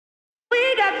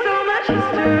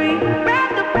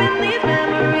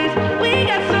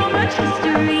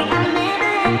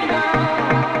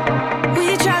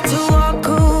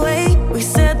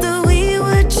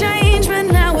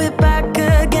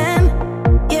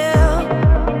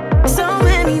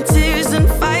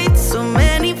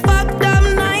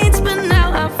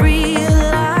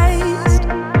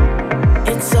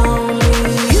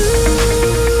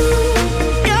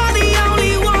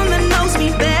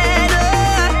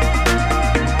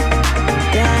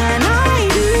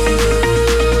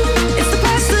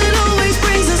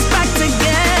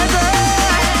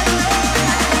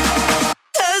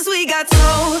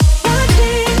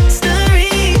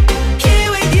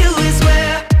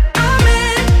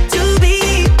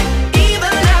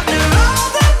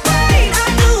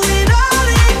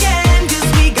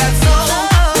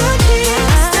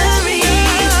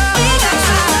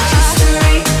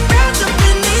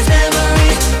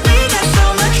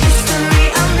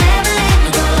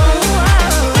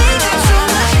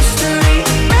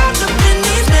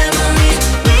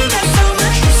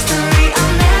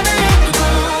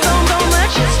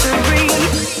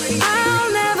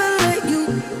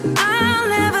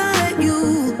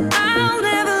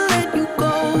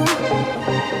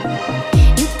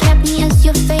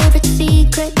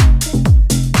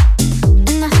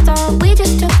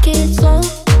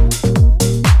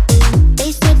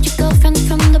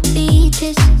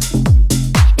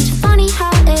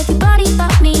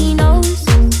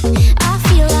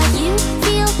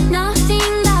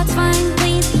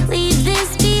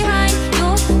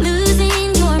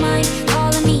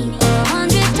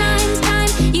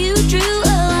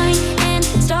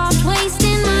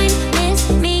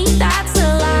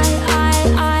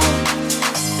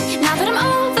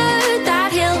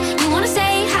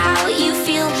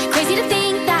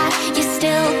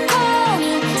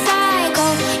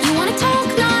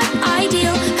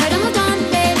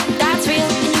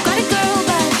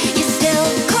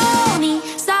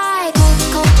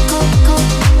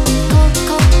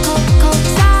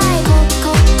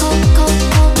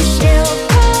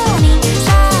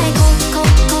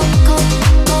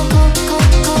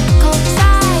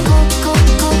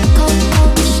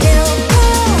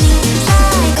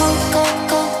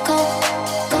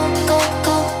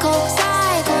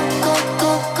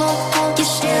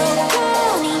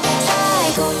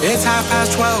It's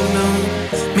 12:30 noon.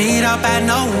 Meet up at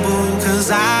Nobu, 'cause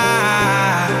I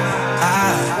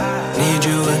need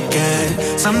you again.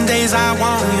 Some days I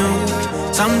want you,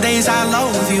 some days I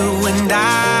loathe you, and I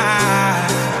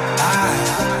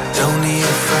don't need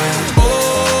a friend.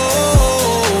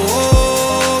 Oh,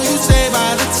 you say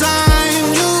by the time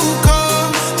you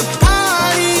come, the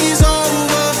party's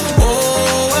over.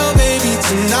 Oh, well, baby,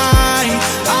 tonight,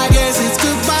 I guess it's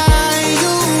goodbye.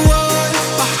 You won,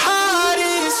 my heart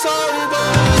is sober.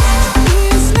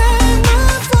 It's not my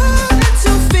fault that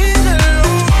you feel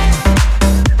alone.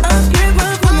 I've kept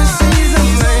my promises, I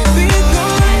might be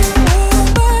gone. All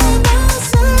by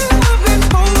myself, I've been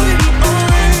holding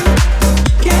on.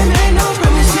 Can't make no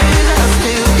promises, I'll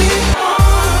still be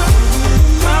on.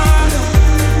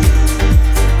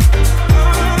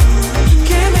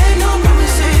 Can't make no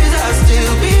promises, I'll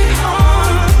still be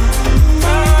on.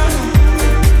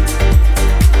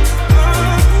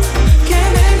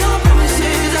 Can't make no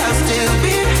promises, I'll still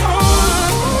be on.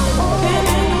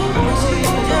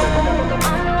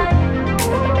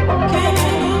 Can't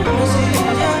make no promises, can't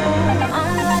make no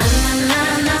promises,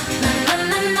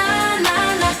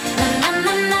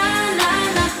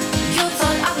 You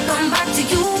thought I'd come back to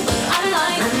you, but I'm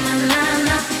like You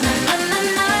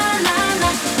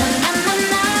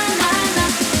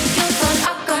thought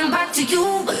I'd come back to you,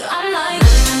 but I'm like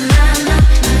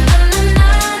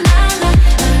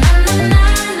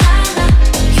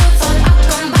You thought I'd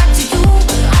come back to you,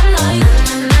 but I'm like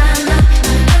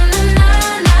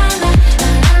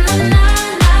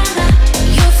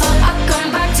You thought I'd come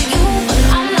back to you, but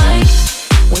I'm like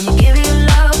when you give your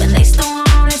love and they still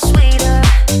want it sweeter.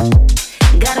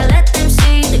 Gotta let them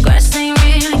see the grass ain't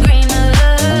really greener.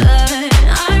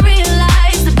 I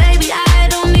realize that baby I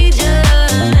don't need you.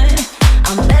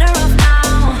 I'm better off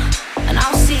now, and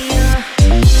I'll see you.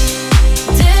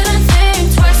 Didn't think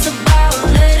twice about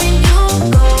letting you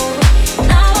go.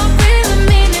 Now I really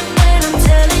mean it when I'm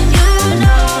telling you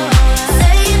no.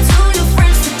 Saying to your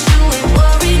friends that you ain't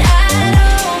worried at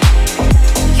all.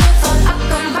 You thought I'd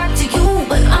come back to you,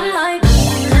 but I'm like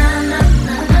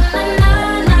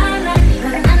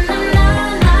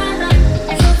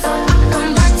You thought I'd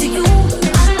come back to you,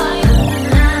 but I'm like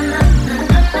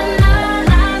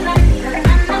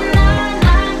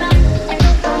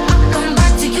Come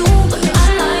back to you, but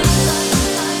I'm like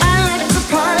I like to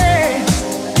party.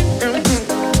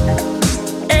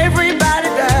 Everybody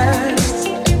does.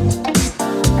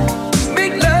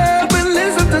 Make love and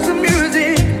listen to some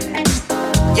music.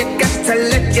 You got to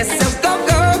let yourself go,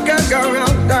 go, go, go, go,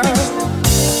 go.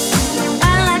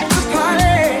 I like to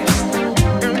party.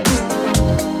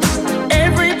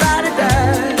 Everybody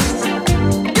does.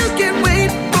 You can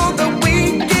wait for the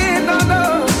weekend, oh no.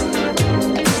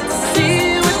 See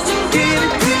what you get,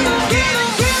 get, get,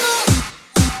 get.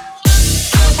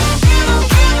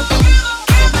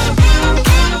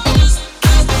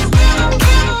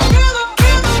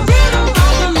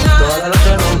 Toda la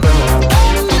noche rompemos,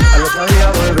 al otro día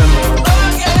volvemos.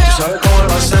 Tú sabes cómo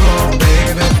lo hacemos,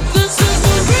 baby.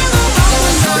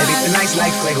 Baby, tonight's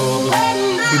like fuego.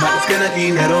 We might spend the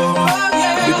dinero.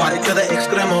 We party to the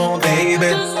extremo,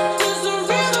 baby.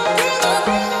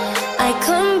 I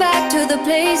come back to the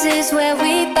places where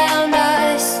we found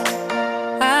us.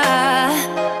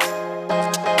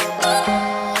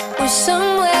 We're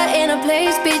somewhere in a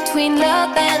place between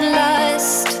love and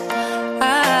lust.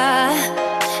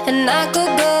 And I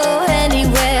could go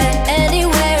anywhere,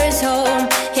 anywhere is home.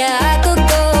 Yeah, I could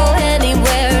go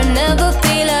anywhere, never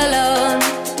feel alone.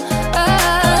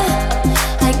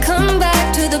 I come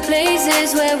back to the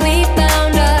places where we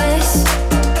found us.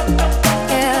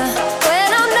 Yeah, when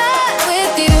I'm not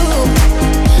with you,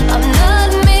 I'm not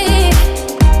me.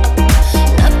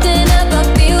 Nothing ever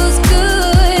feels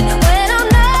good when I'm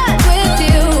not with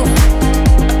you.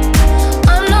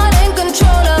 I'm not in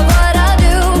control of what I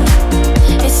do.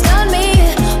 It's not me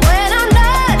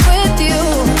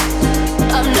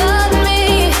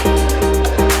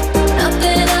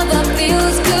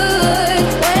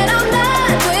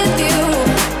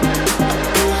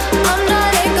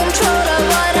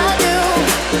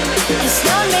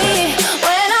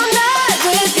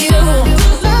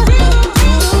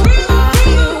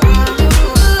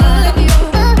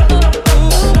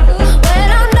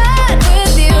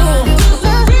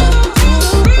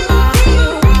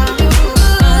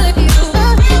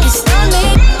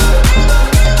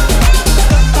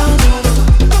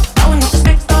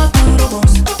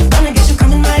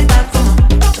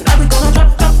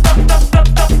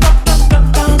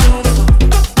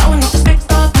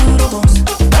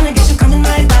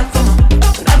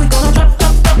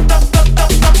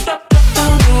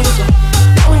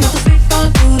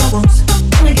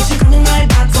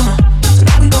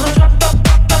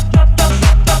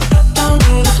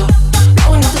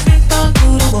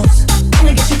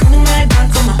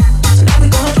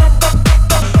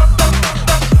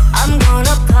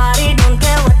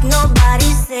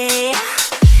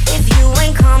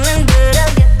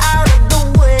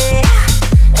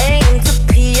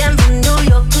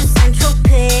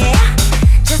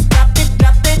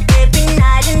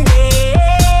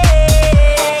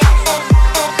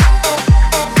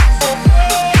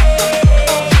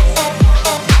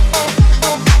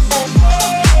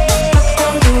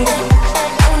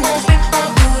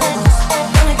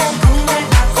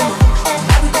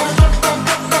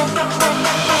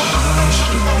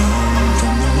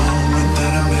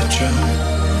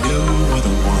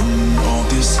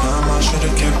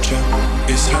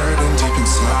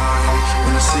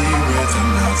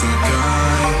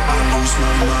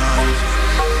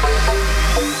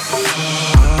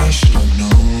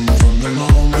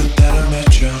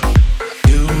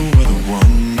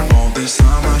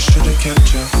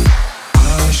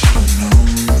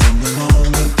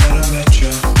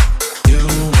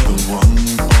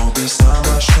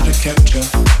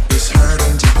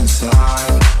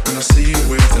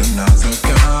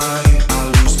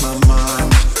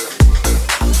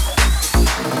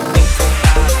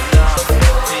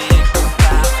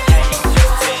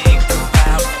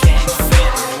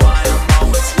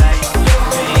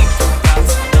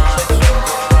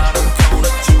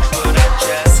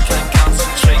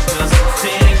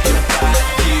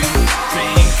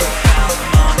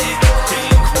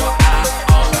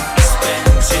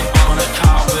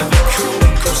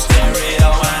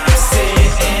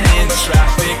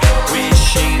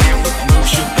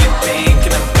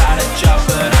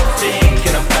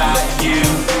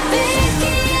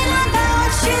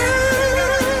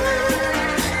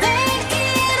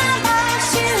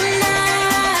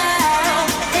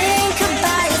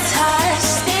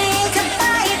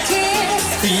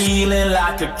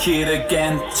like a kid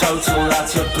again, total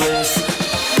utter bliss.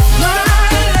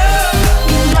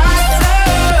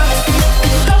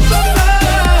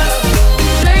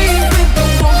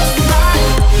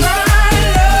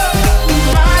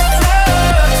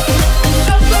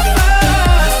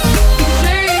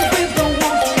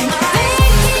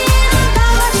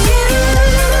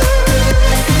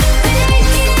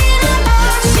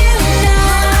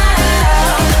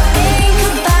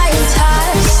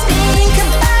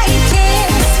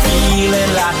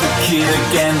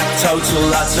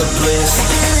 Total utter bliss.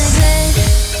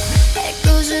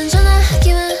 꾸준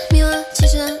전화기만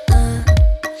미워지잖아.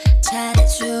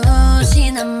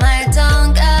 잘해주지나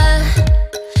말던가.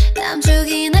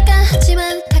 남쪽이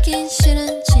나까지만 하긴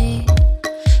싫은지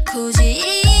굳이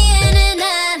이해는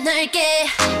안 할게.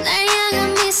 날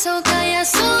향한 미소가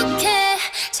야속해.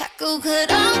 자꾸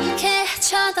그렇게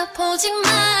쳐다보지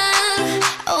마.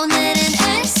 오늘은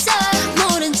애써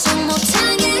모른 척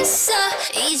못하겠어.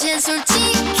 이젠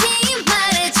솔직히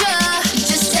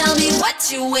Just tell me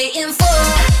what you waiting for.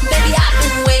 Baby, I've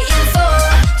been waiting for.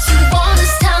 You want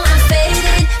this time I'm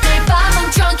faded. 매일 밤 I'm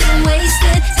drunk and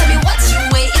wasted. Tell me what you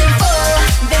waiting for.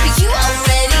 Baby, you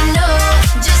already know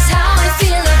just how I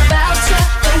feel about you.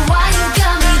 But why you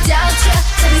got me doubt you?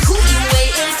 Tell me who you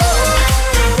waiting for.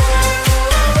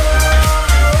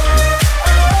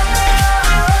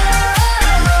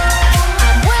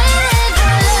 I'm waiting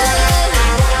for love.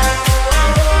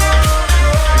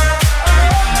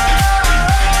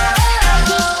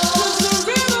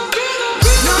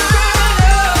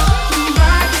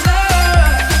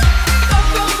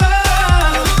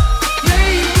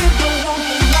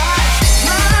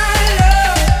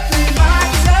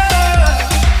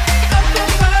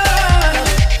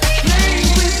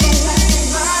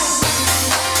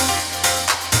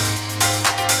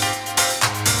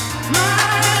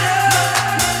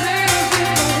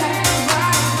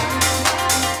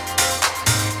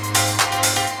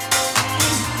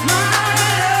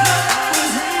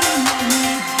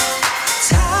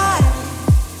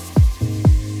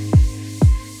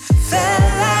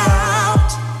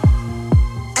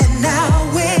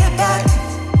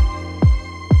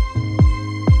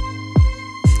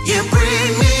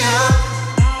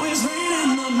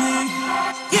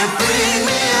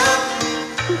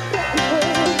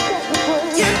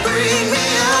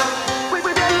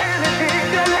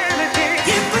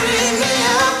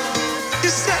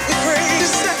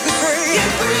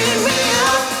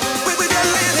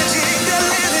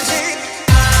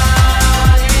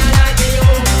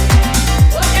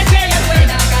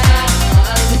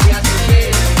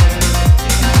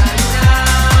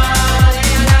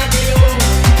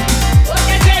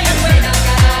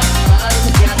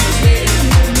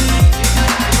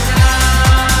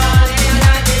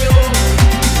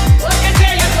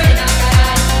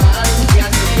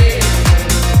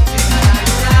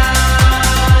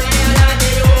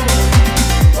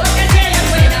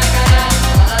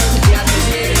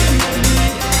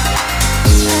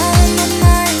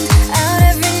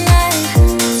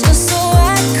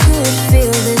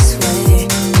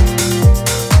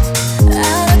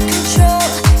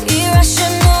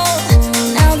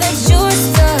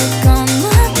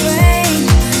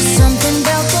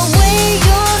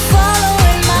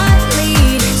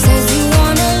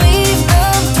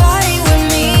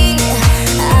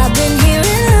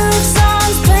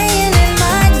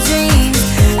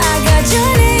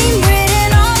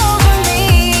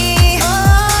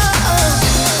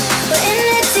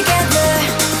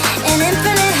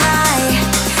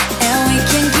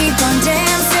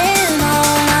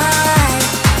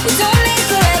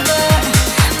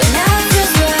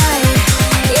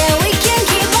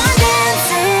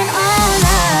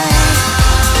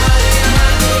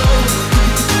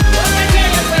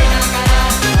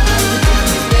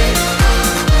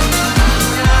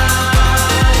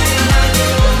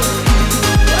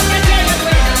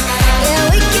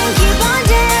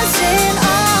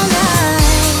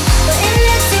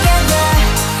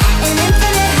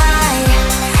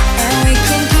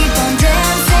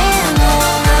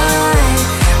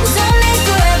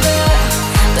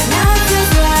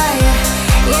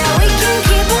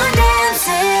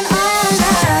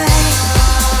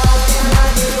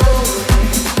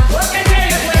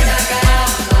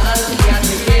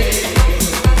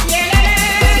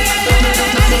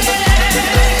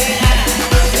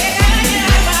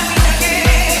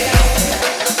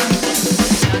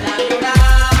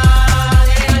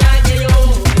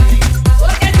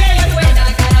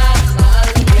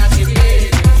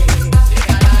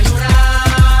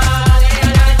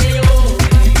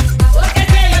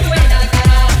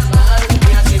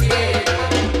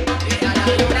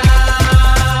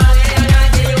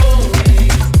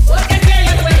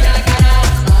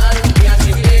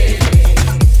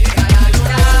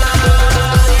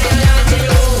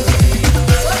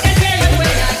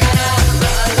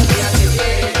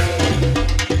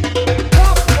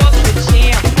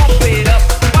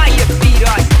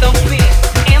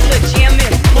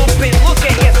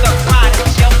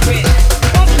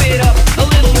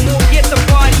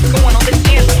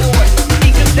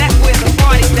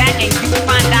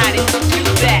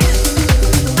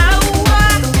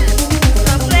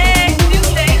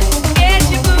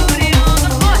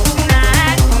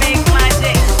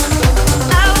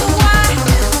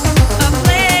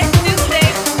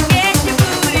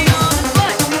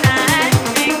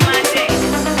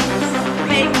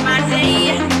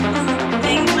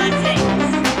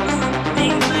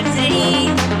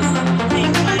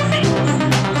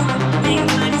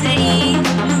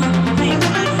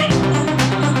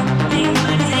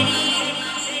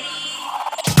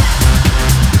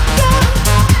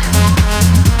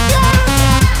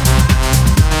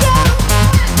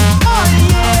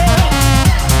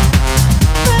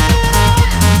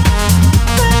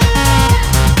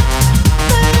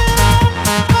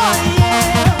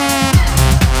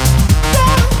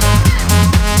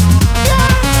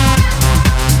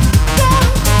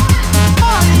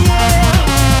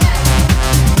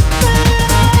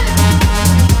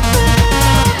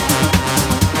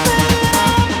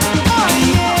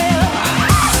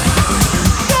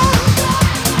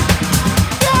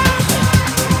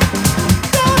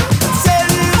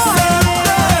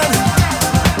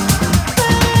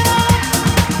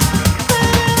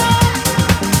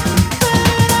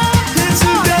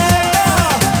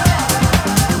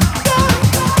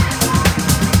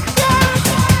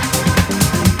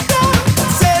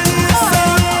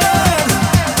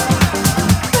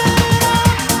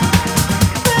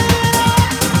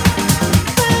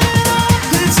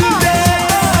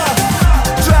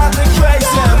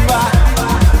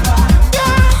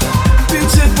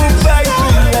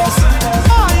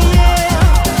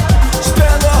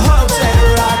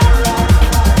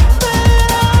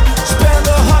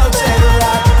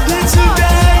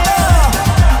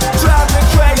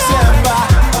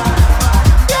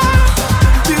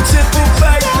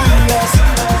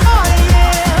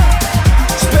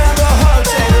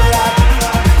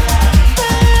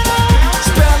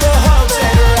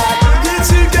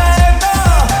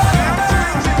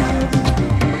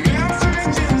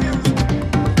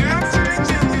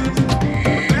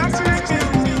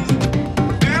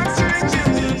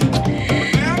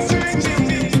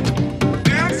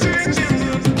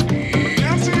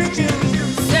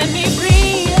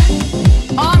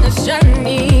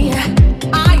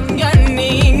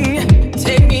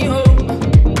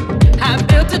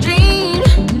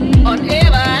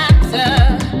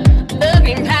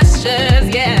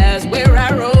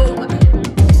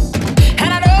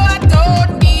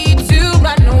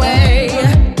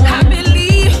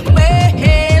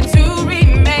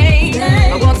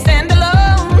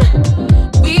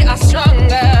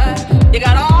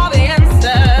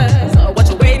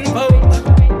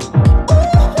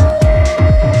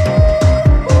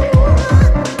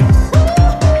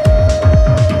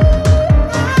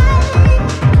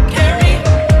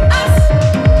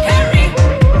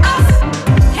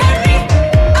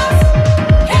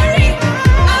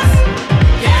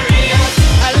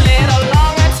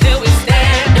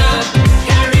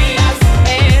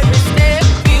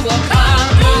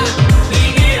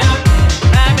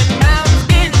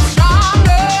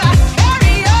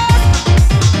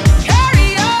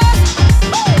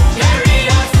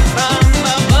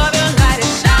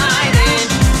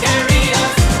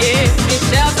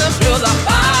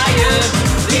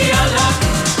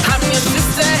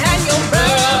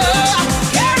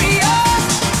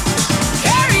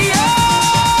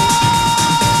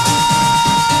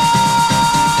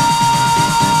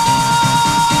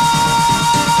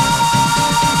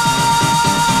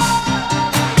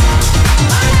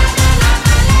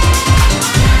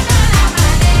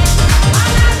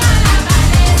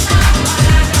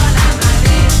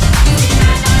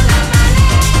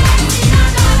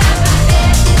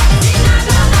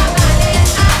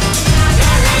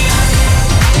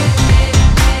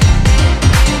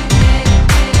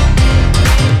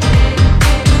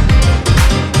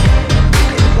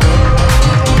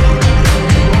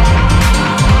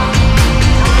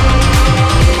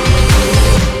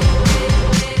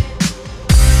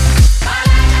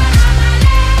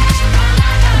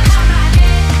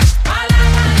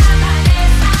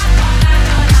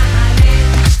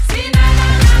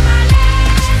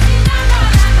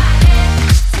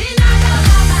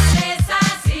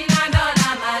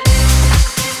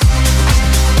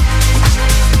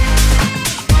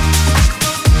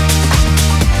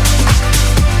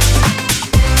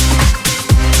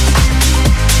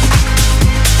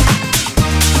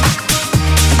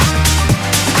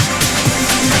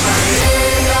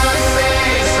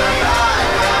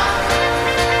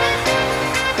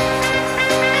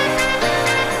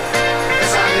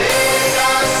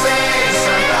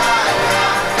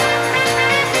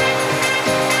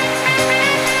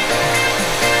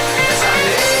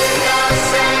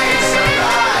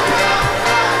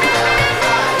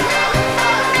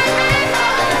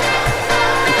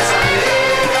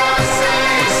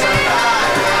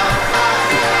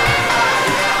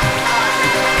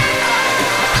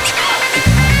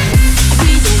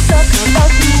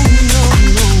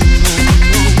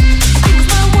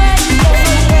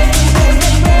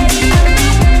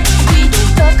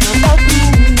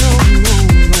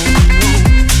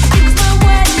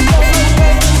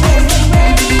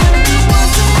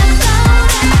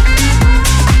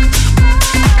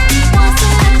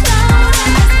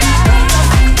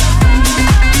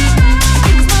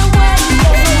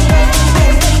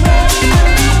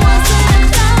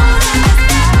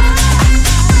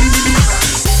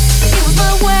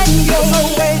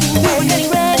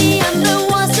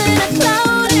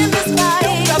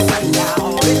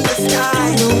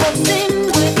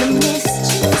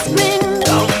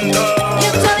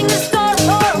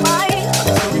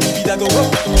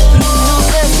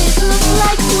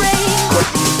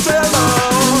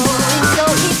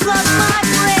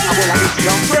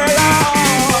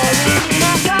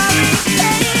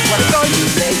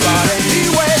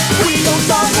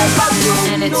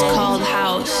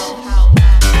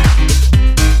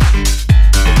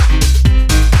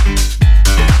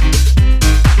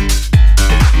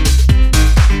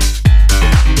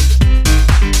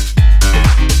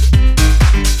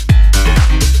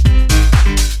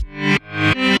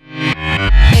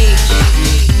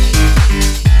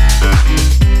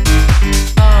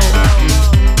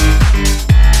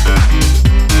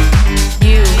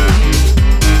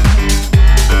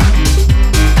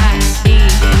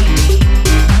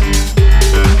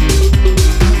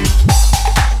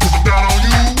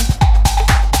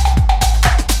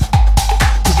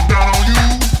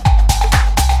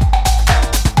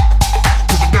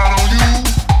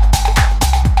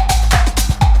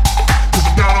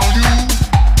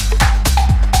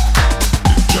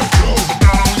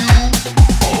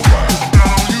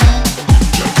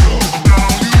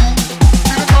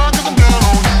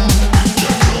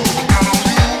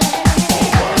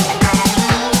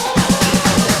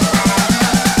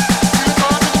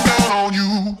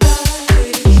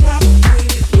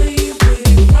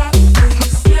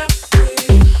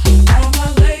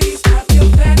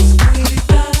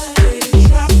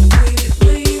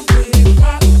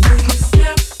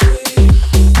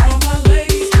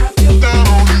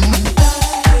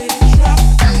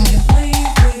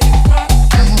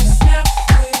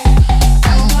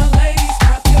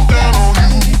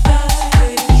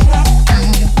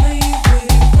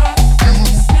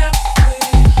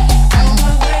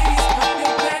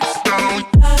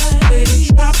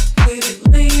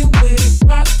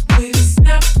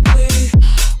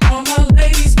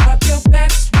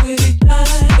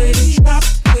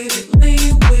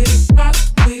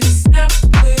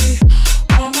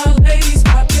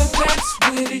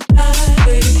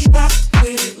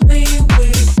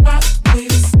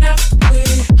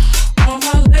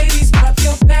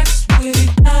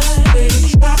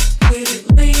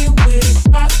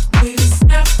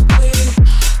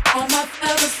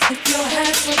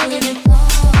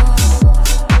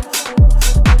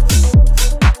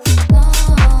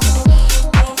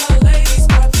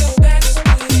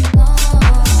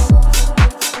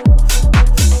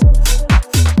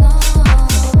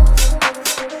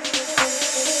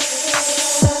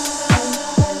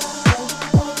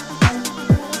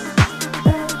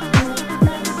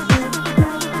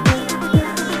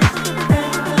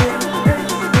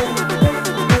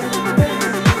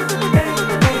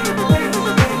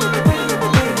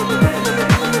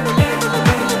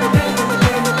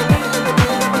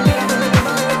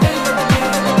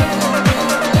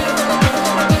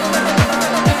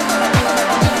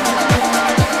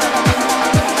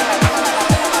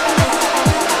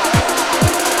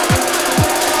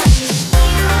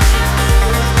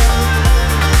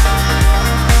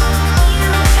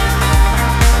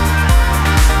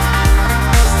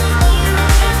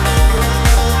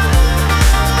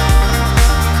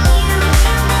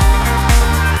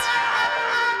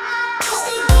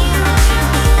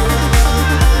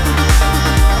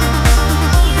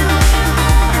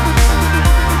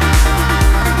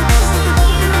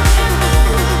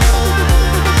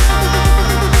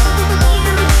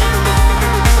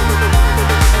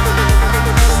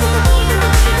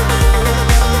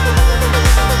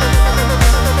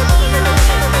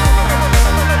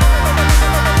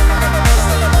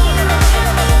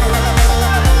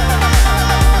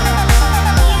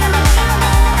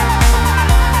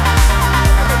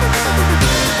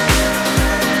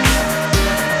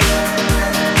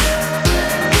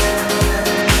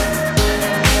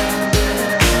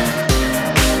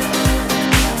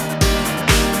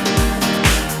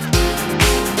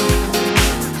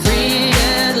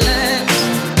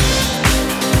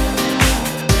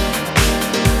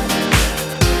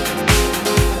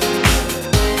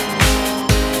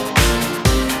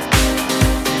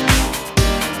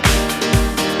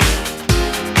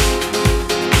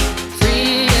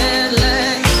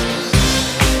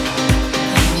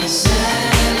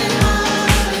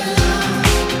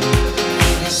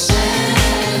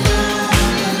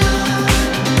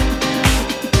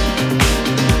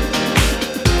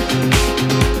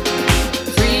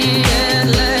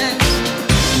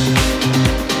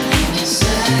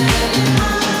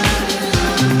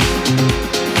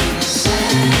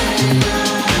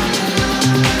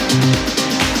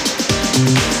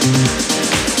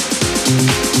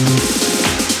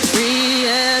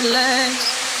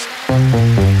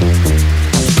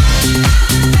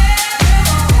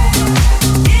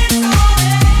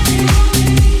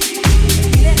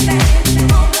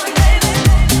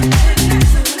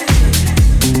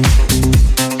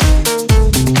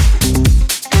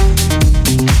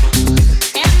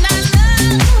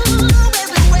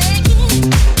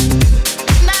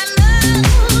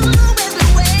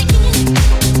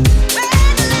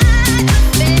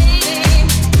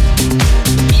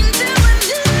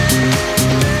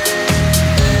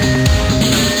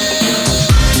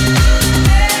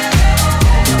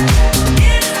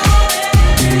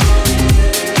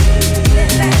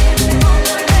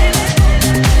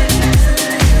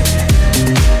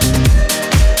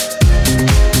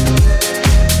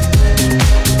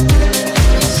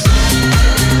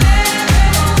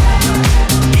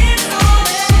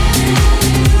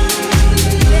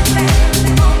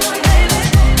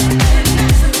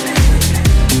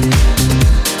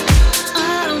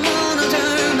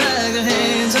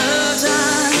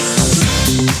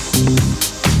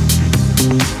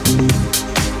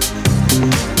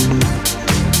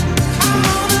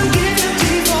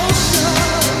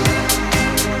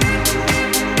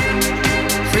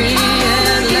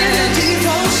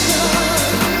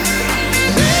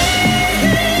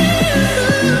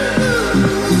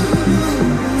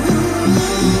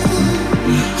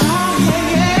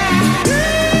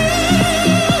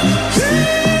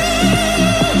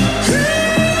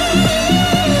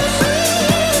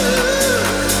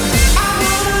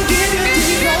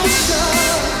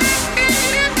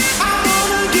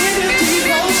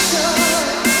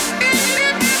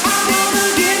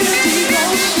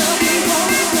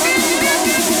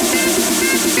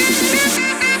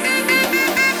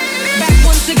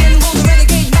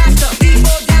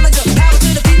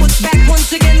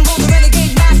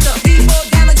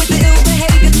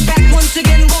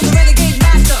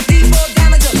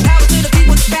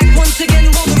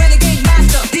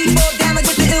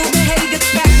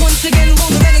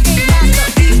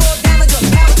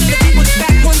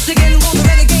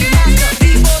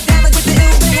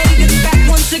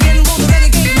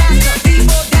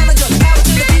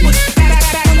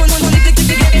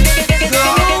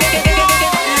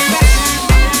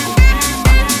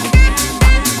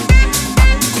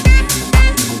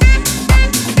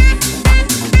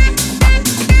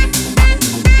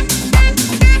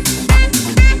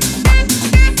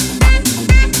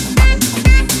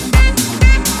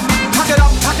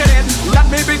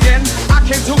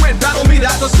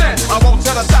 the sin. I won't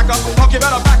tell a sack up. Punk, you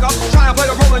better back up. Try and play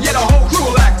the role and get the whole crew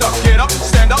will act up. Get up,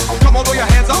 stand up, come on, throw your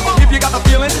hands up.